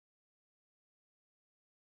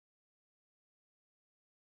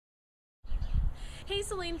Hey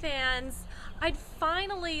Celine fans! I'd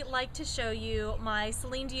finally like to show you my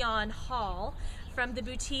Celine Dion haul from the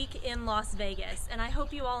boutique in Las Vegas, and I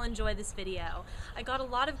hope you all enjoy this video. I got a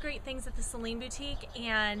lot of great things at the Celine boutique,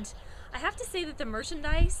 and I have to say that the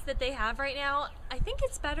merchandise that they have right now, I think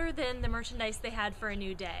it's better than the merchandise they had for A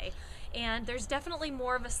New Day. And there's definitely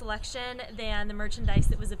more of a selection than the merchandise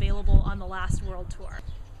that was available on the last World Tour.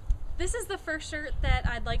 This is the first shirt that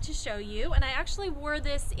I'd like to show you, and I actually wore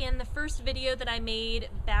this in the first video that I made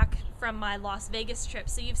back from my Las Vegas trip.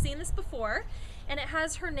 So you've seen this before, and it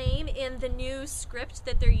has her name in the new script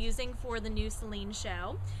that they're using for the new Celine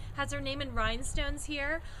show. Has her name in rhinestones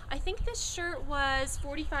here. I think this shirt was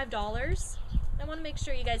 $45. I want to make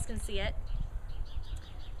sure you guys can see it.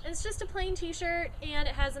 And it's just a plain t-shirt, and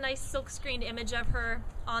it has a nice silk screened image of her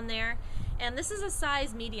on there. And this is a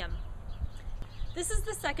size medium. This is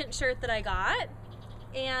the second shirt that I got,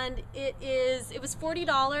 and it was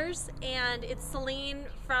 $40, and it's Celine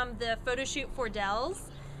from the photo shoot for Del's,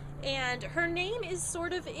 and her name is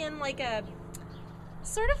sort of like an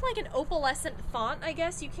opalescent font, I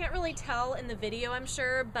guess. You can't really tell in the video, I'm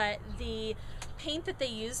sure, but the paint that they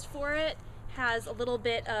used for it has a little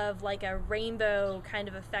bit of like a rainbow kind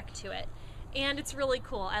of effect to it. And it's really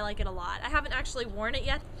cool. I like it a lot. I haven't actually worn it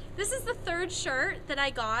yet. This is the third shirt that I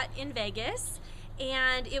got in Vegas,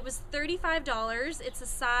 and it was $35. It's a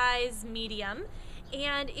size medium,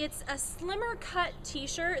 and it's a slimmer cut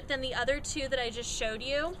t-shirt than the other two that I just showed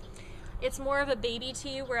you. It's more of a baby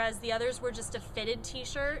tee, whereas the others were just a fitted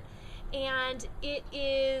t-shirt. And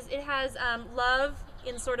it has love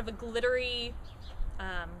in sort of a glittery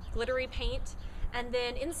paint. And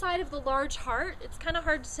then inside of the large heart, it's kind of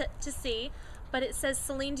hard to see, but it says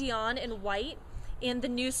Celine Dion in white in the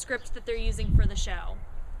new script that they're using for the show.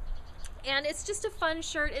 And it's just a fun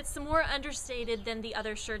shirt. It's more understated than the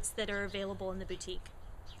other shirts that are available in the boutique.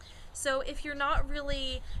 So if you're not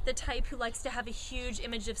really the type who likes to have a huge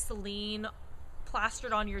image of Celine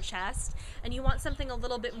plastered on your chest and you want something a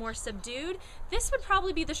little bit more subdued, this would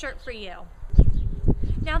probably be the shirt for you.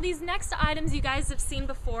 Now these next items you guys have seen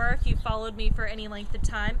before if you followed me for any length of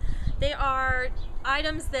time. They are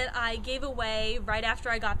items that I gave away right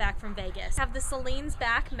after I got back from Vegas. I have the Celine's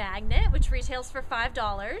Back magnet, which retails for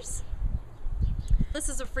 $5. This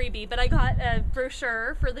is a freebie, but I got a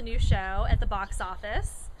brochure for the new show at the box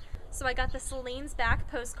office. So I got the Celine's Back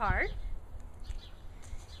postcard,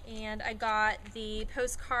 and I got the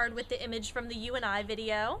postcard with the image from the You and I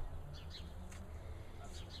video.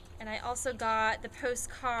 And I also got the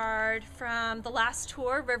postcard from the last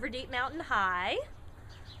tour, River Deep Mountain High.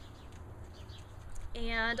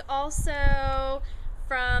 And also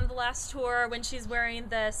from the last tour when she's wearing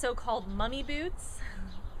the so-called mummy boots.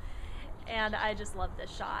 And I just love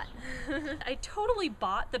this shot. I totally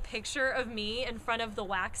bought the picture of me in front of the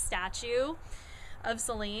wax statue of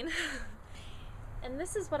Celine. And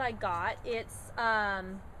this is what I got. It's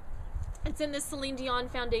in this Celine Dion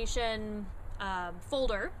Foundation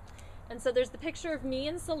folder. And so there's the picture of me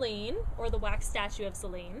and Celine, or the wax statue of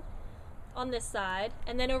Celine, on this side.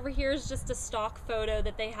 And then over here is just a stock photo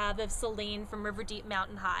that they have of Celine from River Deep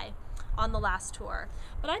Mountain High on the last tour.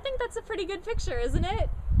 But I think that's a pretty good picture, isn't it?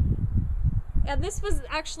 And this was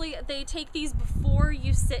actually, they take these before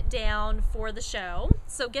you sit down for the show.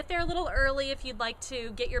 So get there a little early if you'd like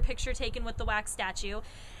to get your picture taken with the wax statue.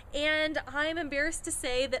 And I'm embarrassed to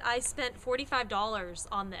say that I spent $45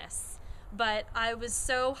 on this. But I was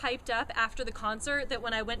so hyped up after the concert that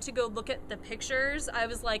when I went to go look at the pictures, I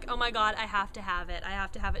was like, oh my God, I have to have it. I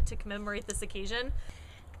have to have it to commemorate this occasion.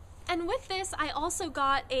 And with this, I also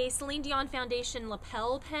got a Celine Dion Foundation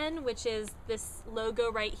lapel pin, which is this logo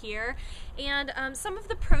right here. And some of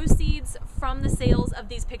the proceeds from the sales of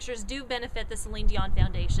these pictures do benefit the Celine Dion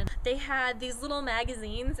Foundation. They had these little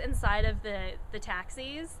magazines inside of the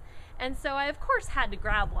taxis, and so I of course had to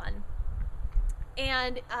grab one.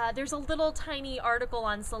 And there's a little tiny article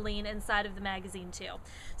on Celine inside of the magazine too.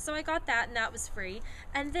 So I got that, and that was free.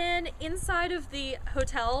 And then inside of the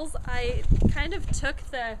hotels, I kind of took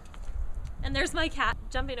and there's my cat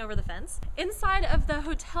jumping over the fence. Inside of the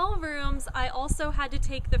hotel rooms, I also had to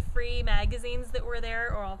take the free magazines that were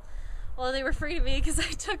there, or well, they were free to me because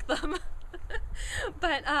I took them.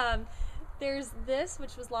 But there's this,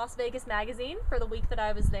 which was Las Vegas Magazine for the week that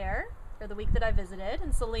I was there, or the week that I visited,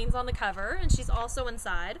 and Celine's on the cover, and she's also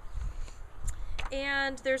inside.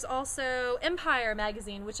 And there's also Empire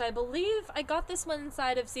Magazine, which I believe I got this one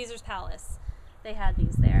inside of Caesar's Palace. They had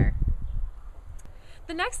these there.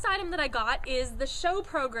 The next item that I got is the show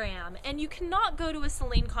program, and you cannot go to a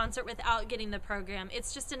Celine concert without getting the program.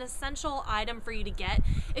 It's just an essential item for you to get.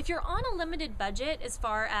 If you're on a limited budget as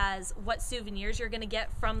far as what souvenirs you're gonna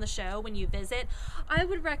get from the show when you visit, I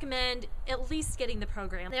would recommend at least getting the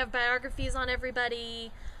program. They have biographies on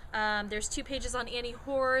everybody. There's 2 pages on Annie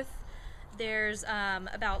Horth. There's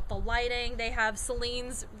about the lighting. They have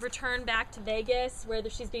Celine's return back to Vegas, where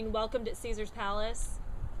she's being welcomed at Caesar's Palace.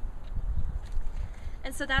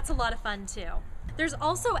 And so that's a lot of fun too. There's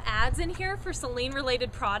also ads in here for Celine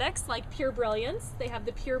related products like Pure Brilliance. They have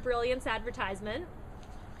the Pure Brilliance advertisement.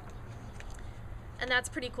 And that's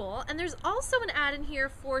pretty cool. And there's also an ad in here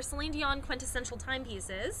for Celine Dion quintessential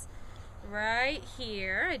timepieces. Right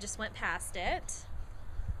here, I just went past it.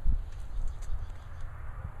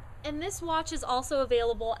 And this watch is also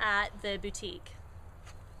available at the boutique.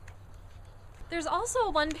 There's also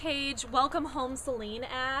a 1-page Welcome Home Celine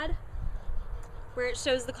ad where it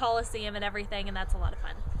shows the Coliseum and everything, and that's a lot of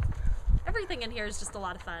fun. Everything in here is just a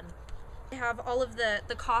lot of fun. They have all of the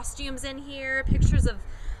costumes in here, pictures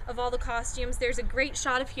of all the costumes. There's a great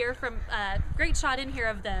shot in here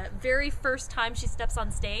of the very first time she steps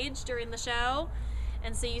on stage during the show.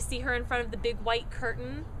 And so you see her in front of the big white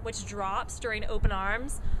curtain, which drops during Open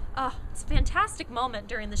Arms. Oh, it's a fantastic moment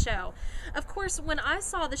during the show. Of course, when I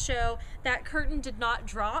saw the show, that curtain did not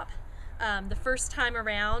drop the first time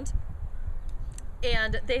around.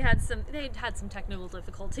 And they had some technical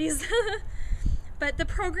difficulties. But the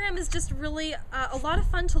program is just really a lot of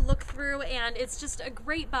fun to look through, and it's just a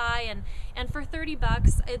great buy, and for 30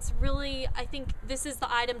 bucks, it's really, I think this is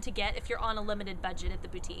the item to get if you're on a limited budget at the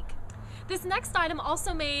boutique. This next item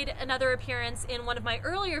also made another appearance in one of my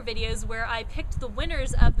earlier videos where I picked the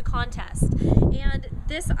winners of the contest. And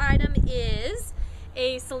this item is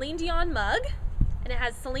a Celine Dion mug, and it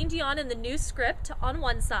has Celine Dion in the new script on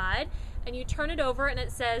one side, and you turn it over and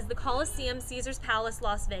it says the Coliseum, Caesar's Palace,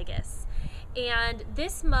 Las Vegas. And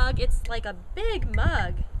this mug, it's like a big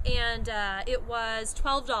mug, and it was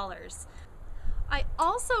 $12. I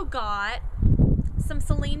also got some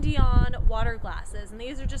Celine Dion water glasses, and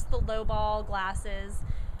these are just the lowball glasses.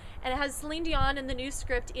 And it has Celine Dion in the new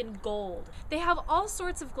script in gold. They have all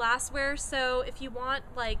sorts of glassware, so if you want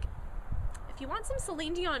some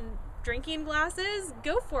Celine Dion drinking glasses,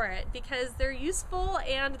 go for it, because they're useful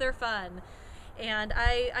and they're fun. And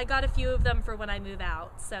I got a few of them for when I move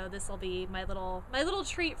out, so this will be my little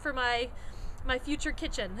treat for my future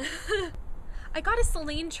kitchen. I got a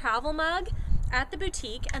Celine travel mug at the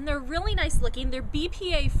boutique, and they're really nice looking. They're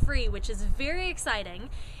BPA free, which is very exciting.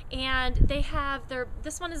 And they have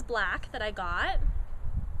this one is black that I got.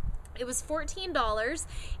 It was $14.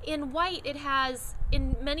 In white, it has,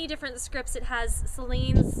 in many different scripts, it has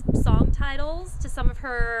Celine's song titles to some of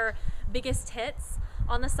her biggest hits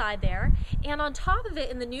on the side there. And on top of it,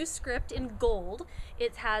 in the new script in gold,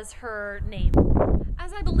 it has her name.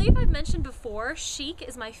 As I believe I've mentioned before, Chic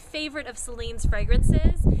is my favorite of Celine's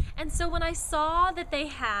fragrances. And so when I saw that they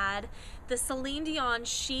had the Celine Dion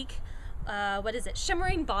Chic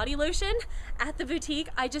shimmering body lotion at the boutique,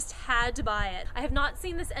 I just had to buy it. I have not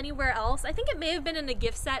seen this anywhere else. I think it may have been in a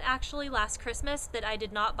gift set actually last Christmas that I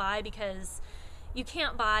did not buy, because you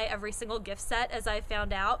can't buy every single gift set, as I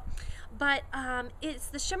found out. But it's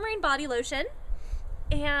the shimmering body lotion,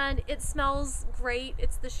 and it smells great.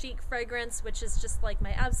 It's the Chic fragrance, which is just like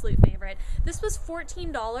my absolute favorite. This was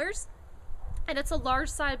 $14, and it's a large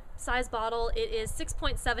size bottle. It is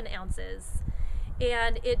 6.7 ounces.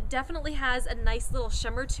 And it definitely has a nice little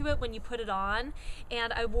shimmer to it when you put it on,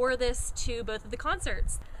 and I wore this to both of the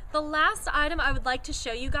concerts. The last item I would like to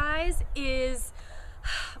show you guys is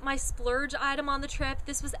my splurge item on the trip.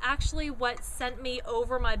 This was actually what sent me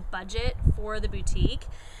over my budget for the boutique,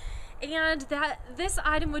 and this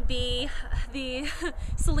item would be the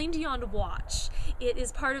Celine Dion watch. It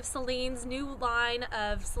is part of Celine's new line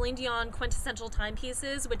of Celine Dion quintessential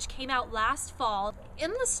timepieces, which came out last fall. In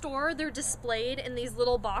the store, they're displayed in these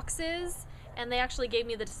little boxes, and they actually gave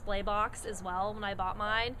me the display box as well when I bought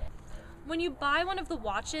mine. When you buy one of the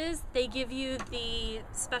watches, they give you the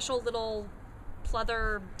special little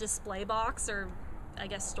pleather display box, or I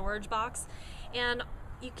guess storage box, and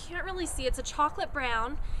you can't really see. It's a chocolate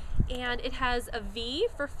brown, and it has a V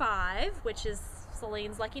for 5, which is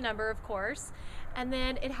Celine's lucky number, of course, and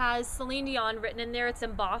then it has Celine Dion written in there. It's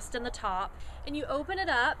embossed in the top, and you open it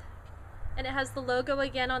up and it has the logo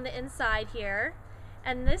again on the inside here.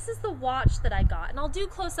 And this is the watch that I got, and I'll do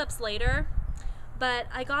close-ups later, but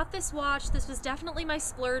I got this watch. This was definitely my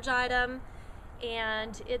splurge item,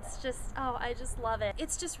 and it's just, oh, I just love it.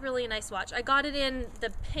 It's just really a nice watch. I got it in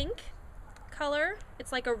the pink color.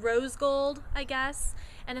 It's like a rose gold, I guess,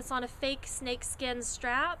 and it's on a fake snakeskin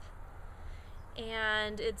strap.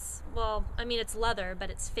 And it's, well, I mean, it's leather, but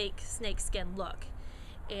it's fake snakeskin look.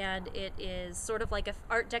 And it is sort of like a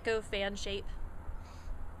Art Deco fan shape.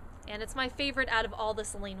 And it's my favorite out of all the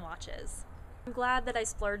Celine watches. I'm glad that I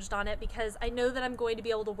splurged on it because I know that I'm going to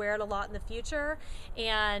be able to wear it a lot in the future,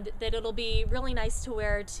 and that it'll be really nice to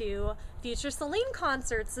wear to future Celine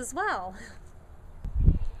concerts as well.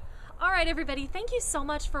 Alright everybody, thank you so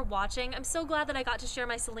much for watching. I'm so glad that I got to share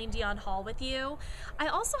my Celine Dion haul with you. I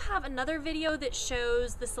also have another video that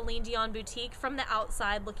shows the Celine Dion boutique from the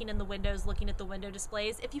outside, looking in the windows, looking at the window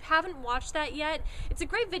displays. If you haven't watched that yet, it's a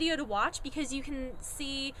great video to watch because you can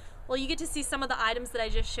see, well, you get to see some of the items that I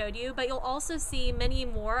just showed you, but you'll also see many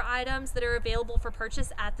more items that are available for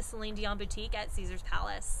purchase at the Celine Dion boutique at Caesar's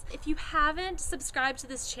Palace. If you haven't subscribed to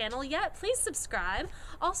this channel yet, please subscribe.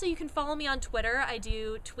 Also, you can follow me on Twitter. I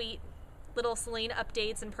do tweet little Celine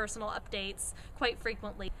updates and personal updates quite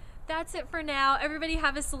frequently. That's it for now. Everybody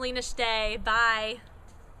have a Celine-ish day. Bye.